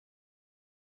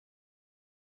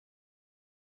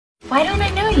Why don't I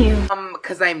know you?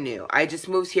 Cause I'm new. I just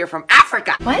moved here from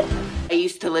Africa. What? I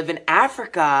used to live in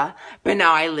Africa, but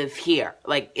now I live here.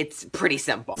 Like, it's pretty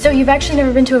simple. So you've actually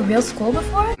never been to a real school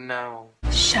before? No.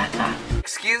 Shut up.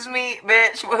 Excuse me,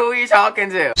 bitch, who are you talking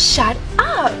to? Shut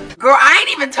up. Girl, I ain't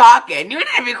even talking. You need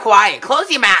to be quiet. Close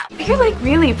your mouth. You're like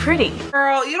really pretty.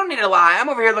 Girl, you don't need to lie. I'm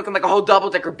over here looking like a whole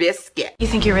double-decker biscuit. You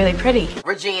think you're really pretty?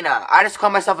 Regina, I just call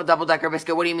myself a double-decker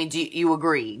biscuit. What do you mean? Do you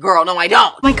agree? Girl, no, I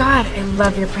don't. Oh my god, I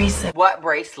love your bracelet. What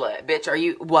bracelet? Bitch, are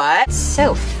you, what?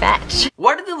 So fetch.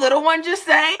 What did the little one just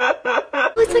say?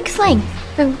 Oh, it's like slang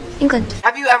from England.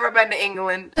 Have you ever been to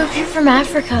England? So if you're from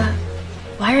Africa,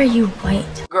 why are you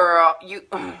white? Girl, you,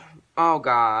 oh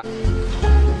God.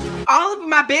 All of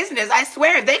my business, I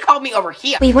swear, they called me over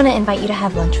here. We want to invite you to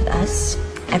have lunch with us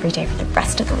every day for the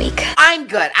rest of the week. I'm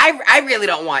good. I really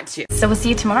don't want to. So we'll see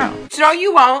you tomorrow. No,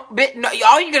 you won't. But no,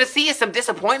 all you're gonna see is some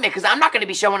disappointment because I'm not gonna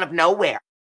be showing up nowhere.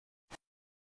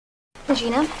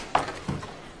 Regina,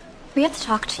 we have to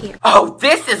talk to you. Oh,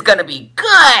 this is gonna be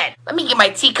good. Let me get my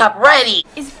teacup ready.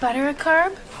 Is butter a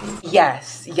carb?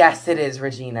 Yes, it is,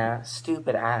 Regina.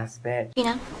 Stupid ass bitch.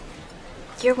 Regina,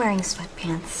 you're wearing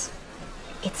sweatpants.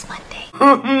 It's Monday.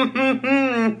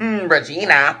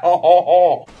 Regina.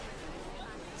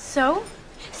 So?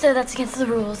 So that's against the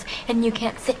rules, and you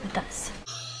can't sit with us.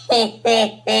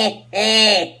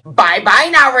 Bye-bye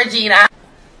now, Regina.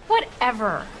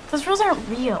 Whatever. Those rules aren't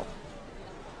real.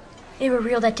 They were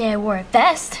real that day I wore a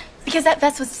vest, because that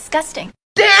vest was disgusting.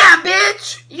 Damn,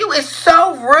 bitch! You is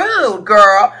so rude,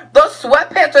 girl. Those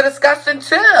sweatpants are disgusting,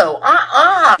 too.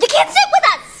 You can't sit with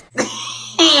us!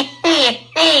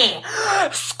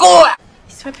 Score!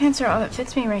 These sweatpants are all that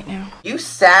fits me right now. You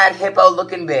sad,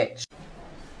 hippo-looking bitch.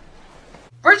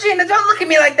 Regina, don't look at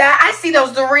me like that. I see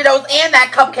those Doritos and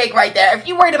that cupcake right there. If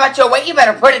you're worried about your weight, you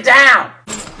better put it down.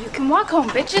 You can walk home,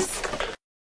 bitches.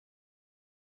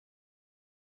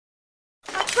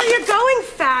 That's where you're going,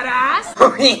 fat ass.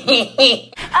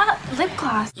 Lip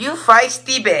gloss. You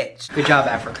feisty bitch. Good job,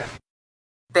 Africa.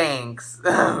 Thanks.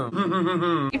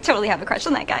 You totally have a crush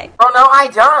on that guy. Oh, no, I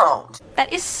don't.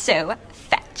 That is so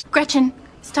fetch. Gretchen,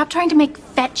 stop trying to make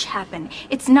fetch happen.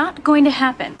 It's not going to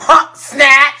happen. Huh,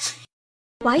 snatch!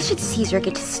 Why should Caesar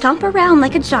get to stomp around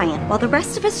like a giant while the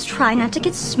rest of us try not to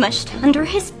get smushed under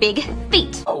his big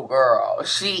feet? Oh, girl,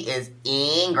 she is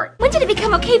angry. When did it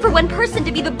become okay for one person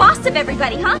to be the boss of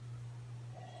everybody, huh?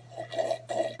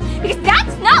 Because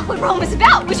that's not what Rome is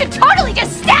about! We should totally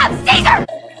just stab Caesar!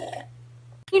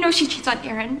 You know she cheats on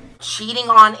Aaron. Cheating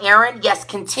on Aaron? Yes,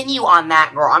 continue on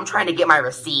that, girl. I'm trying to get my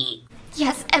receipt.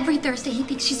 Yes, every Thursday he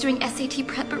thinks she's doing SAT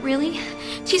prep, but really,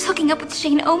 she's hooking up with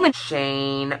Shane Oman.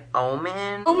 Shane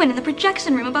Oman? Oman in the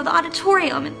projection room above the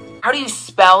auditorium. And How do you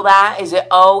spell that? Is it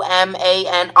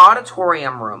O-M-A-N,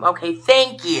 auditorium room? Okay,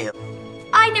 thank you.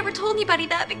 I never told anybody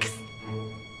that because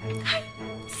I'm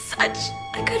such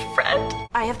a good friend.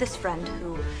 I have this friend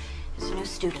who is a new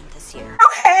student this year.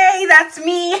 Oh, hey, that's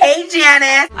me. Hey,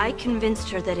 Janice. I convinced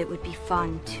her that it would be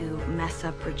fun to mess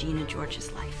up Regina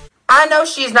George's life. I know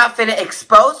she's not finna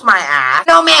expose my ass.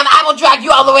 No, ma'am, I will drag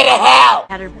you all the way to hell.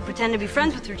 Had her pretend to be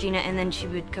friends with Regina, and then she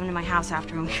would come to my house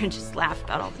after, and we would just laugh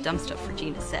about all the dumb stuff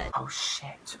Regina said. Oh,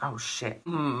 shit. Oh, shit.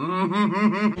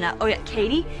 And, oh yeah,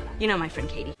 Katie? You know my friend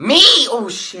Katie. Me? Oh,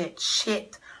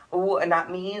 shit. Oh, not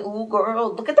me. Oh,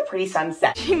 girl, look at the pretty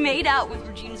sunset. She made out with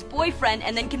Regina's boyfriend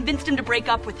and then convinced him to break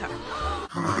up with her.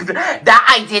 That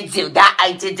I did do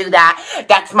that.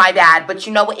 That's my bad. But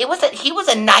you know what? He was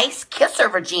a nice kisser,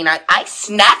 Regina. I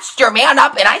snatched your man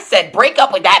up and I said, break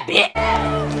up with that bitch.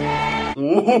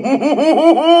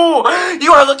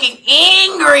 You are looking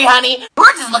angry, honey.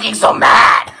 You're just looking so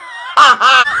mad.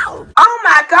 Oh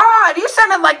my God, you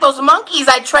sounded like those monkeys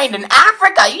I trained in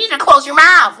Africa. You need to close your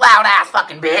mouth, loud ass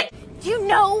fucking bitch. Do you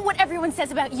know what everyone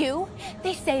says about you?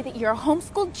 They say that you're a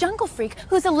homeschooled jungle freak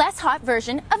who's a less hot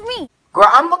version of me. Girl,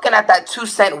 I'm looking at that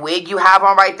 2-cent wig you have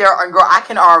on right there, and girl, I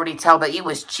can already tell that you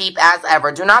was cheap as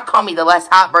ever. Do not call me the less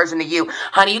hot version of you.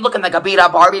 Honey, you looking like a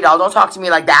beat-up Barbie doll. Don't talk to me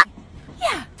like that.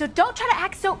 Yeah, so don't try to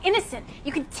act so innocent.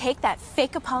 You can take that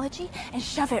fake apology and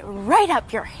shove it right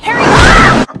up your hairy...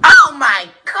 Oh my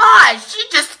gosh, she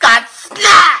just got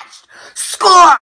snatched! Score!